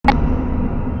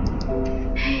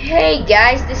Hey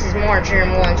guys, this is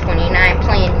Marjoram129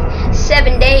 playing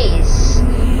 7 Days.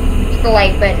 Hit the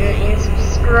like button and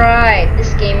subscribe.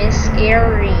 This game is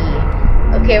scary.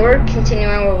 Okay, we're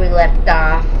continuing where we left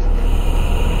off.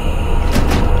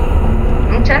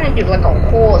 I'm trying to do like a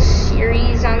whole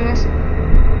series on this.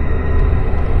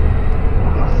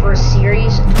 My first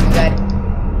series. Oh god.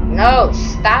 No,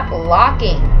 stop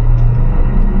locking.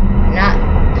 Not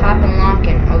popping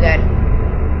locking. Oh god.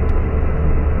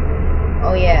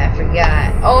 Oh yeah, I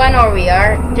forgot. Oh, I know where we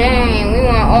are. Dang, we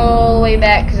went all the way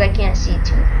back because I can't see 2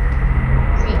 feet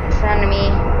in front of me.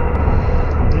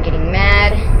 I'm getting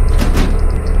mad.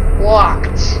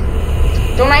 Locked.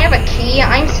 Don't I have a key?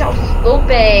 I'm so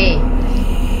stupid.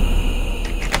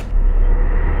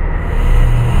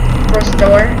 First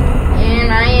door.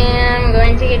 And I am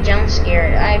going to get jump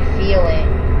scared. I feel it.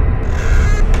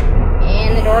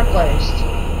 And the door closed.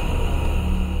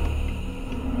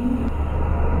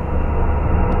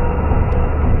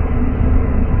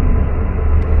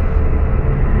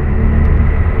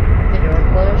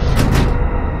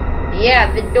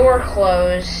 Yeah, the door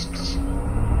closed.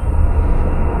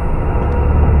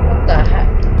 What the heck?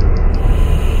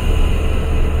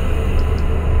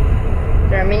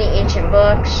 There are many ancient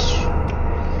books.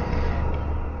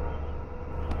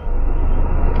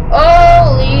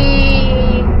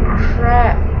 Holy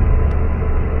crap.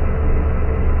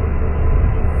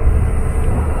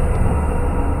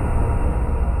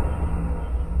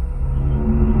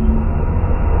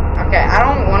 Okay, I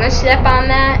don't want to step on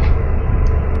that.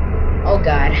 Oh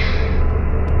god.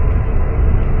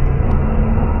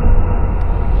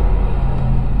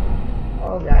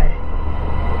 Oh god.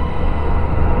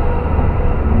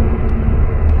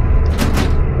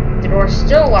 The door's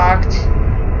still locked.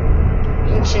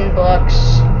 Ancient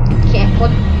books. Can't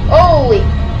look. Holy!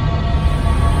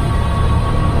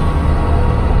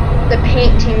 The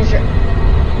paintings are.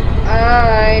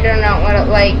 I don't know what it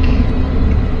like.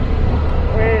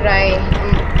 Where did I?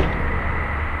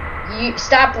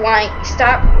 Stop lying.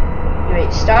 Stop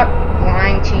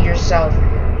lying to yourself.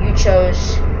 You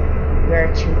chose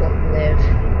where to live.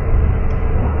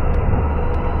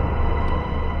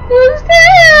 Who's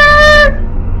there?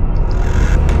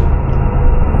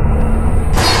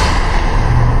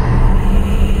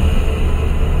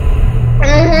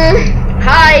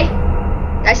 Hi.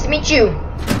 Nice to meet you.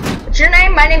 What's your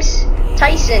name? My name's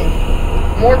Tyson.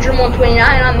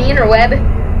 Marjoram129 on the interweb.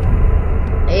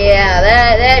 Yeah,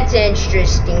 that's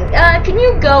interesting. Can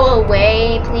you go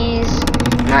away, please?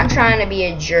 I'm not trying to be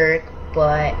a jerk,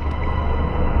 but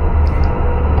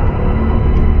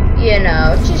you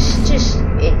know, just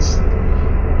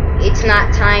it's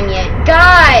not time yet.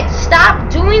 God, stop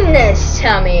doing this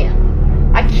to me.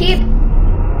 I keep.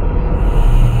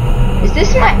 Is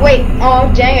this my wait? Oh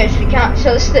dang it!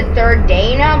 So this is the 3rd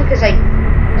day now because I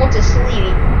went to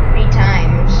sleep 3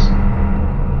 times.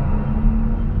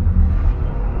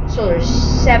 So there's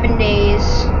 7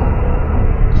 days.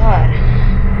 God,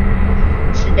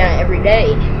 I should have done it every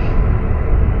day.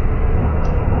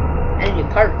 I had to do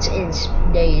parts in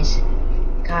days.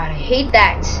 God, I hate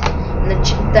that. And the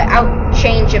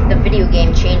change of the video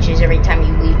game changes every time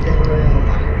you leave the room.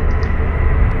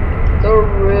 The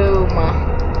room.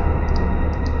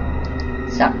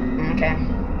 So, okay.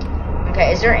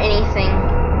 Okay, is there anything?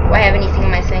 Do I have anything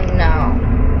in my thing? No.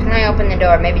 Can I open the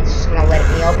door? Maybe it's just gonna let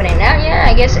me open it now. Yeah,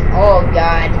 I guess. Oh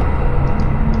god,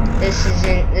 this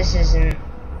isn't.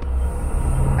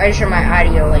 I just heard my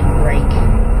audio like break.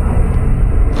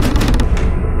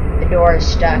 The door is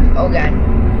stuck. Oh god.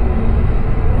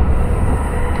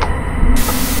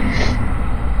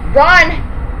 Run!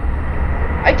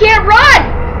 I can't run.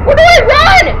 Where do I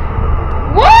run?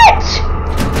 What?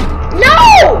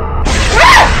 No!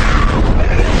 Ah!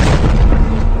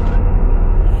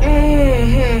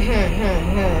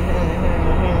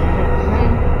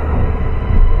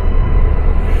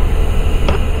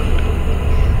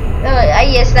 I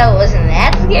guess that wasn't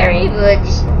that scary, but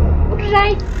just, what did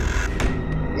I?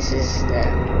 This is the.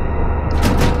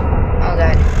 Oh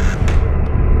god.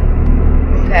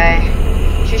 Okay.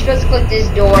 So you're supposed to click this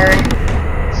door.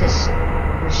 It's just.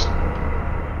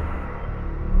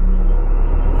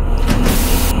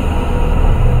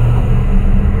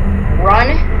 Run.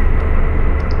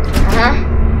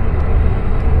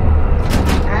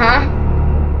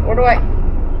 Where do I?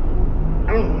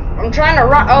 I'm trying to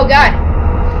run. Oh god.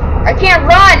 I can't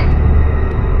run!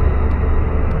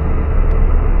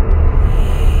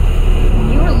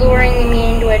 You were luring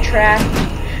me into a trap.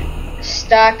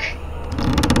 Stuck.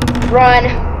 Run.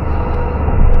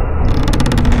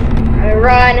 I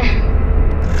run.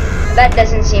 That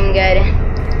doesn't seem good.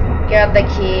 Grab the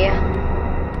key.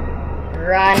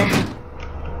 Run.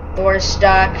 Door's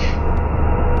stuck.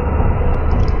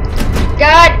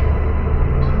 God!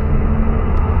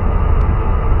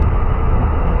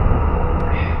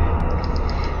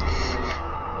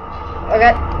 Oh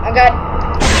God! Oh God!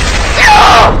 No!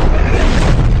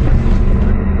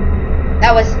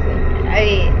 That was...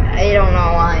 I don't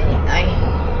know why.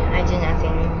 I did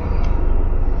nothing.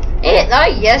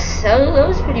 Yes, that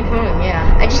was pretty fun,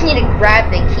 yeah. I just need to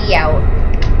grab the key out.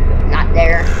 Not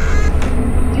there.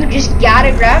 You just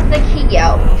gotta grab the key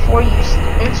out before you,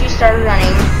 once you start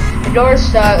running. The door's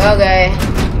stuck, okay.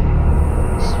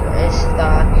 It's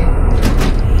stuck.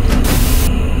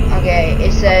 Okay,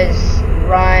 it says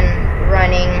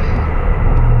running.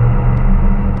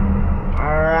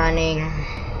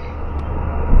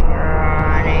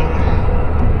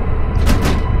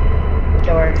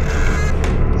 Door.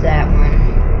 It's that one.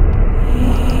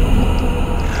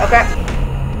 Okay.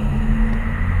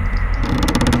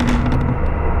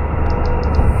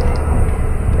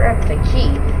 Grab the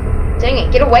key. Dang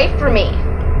it, get away from me.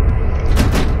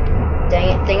 Dang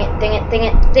it.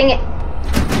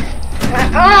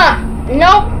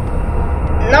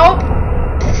 Nope.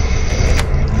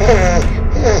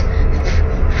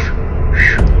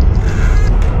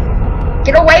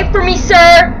 Get away from me,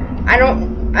 sir.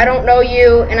 I don't know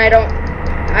you, and I don't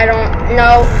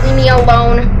know. Leave me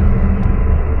alone.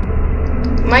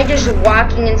 Am I just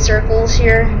walking in circles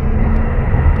here?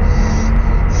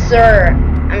 Sir,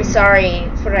 I'm sorry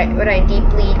for what I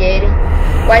deeply did.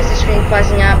 Why is the screen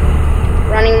fuzzing up?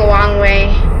 Running the wrong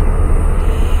way.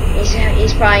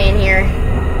 He's probably in here.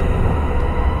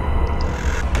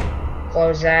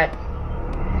 Close that.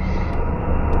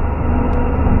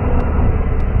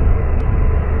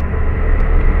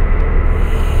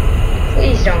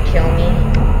 Please don't kill me.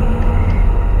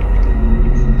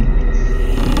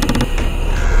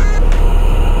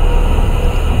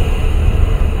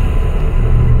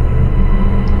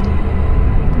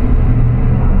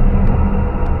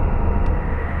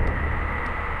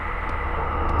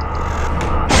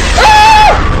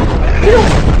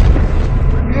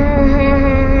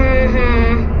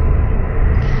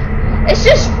 It's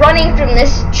just running from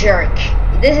this jerk.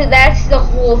 That's the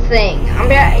whole thing.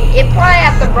 It probably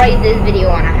have to break this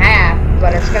video in half,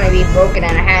 but it's gonna be broken in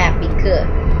half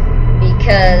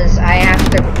because I have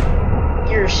to.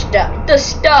 You're stuck. The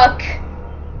stuck.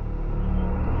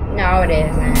 No, it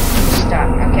isn't. Stuck.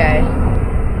 Okay.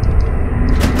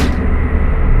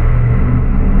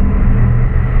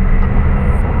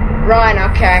 Run.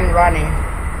 Okay, I'm running.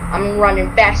 I'm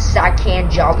running fast as I can,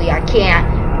 Jolly. I can't.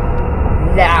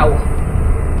 Now.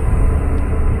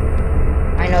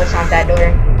 I know it's not that door.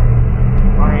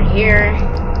 On in here.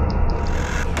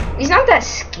 He's not that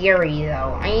scary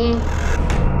though. I mean,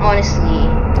 honestly,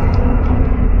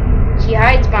 he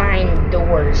hides behind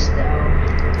doors though.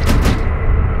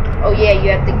 Oh yeah,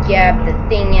 you have to grab the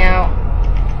thing out.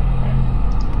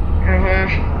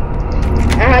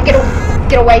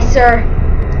 Get away, sir.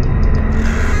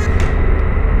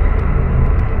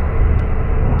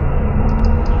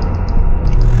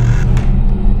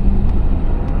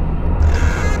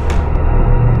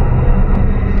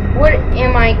 Where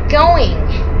am I going?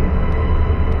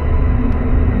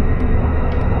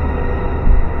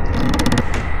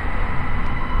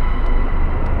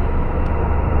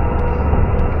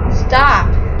 Stop.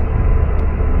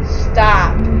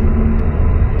 Stop.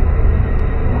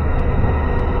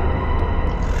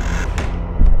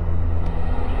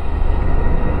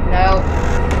 No.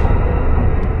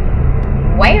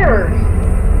 Where?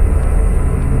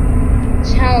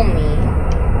 Tell me.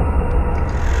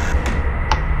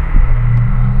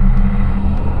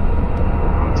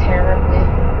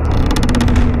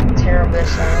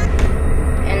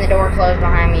 And the door closed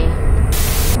behind me.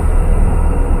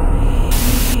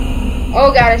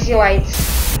 Oh God, I see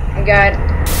lights. Oh God,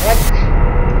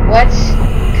 what?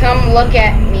 Come look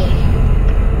at me.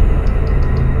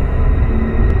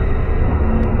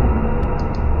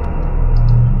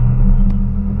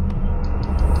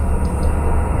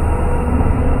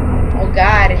 Oh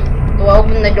God, do I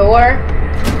open the door?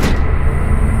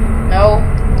 No.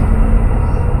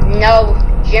 No,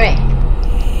 Jimmy.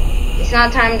 It's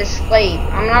not time to sleep.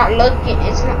 I'm not looking.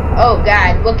 It's not. Oh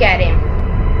God, look at him.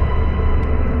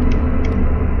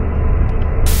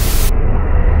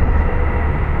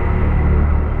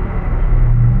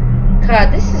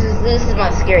 God, this is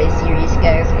my scary series,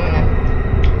 guys.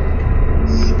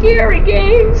 Scary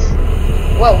games.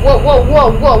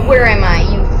 Whoa! Where am I?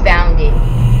 You found it.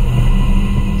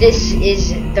 This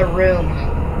is the room.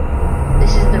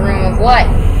 This is the room of what?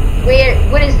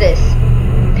 What is this?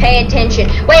 Pay attention.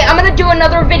 Wait, I'm gonna do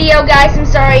another video, guys. I'm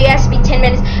sorry, it has to be 10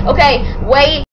 minutes. Okay, wait.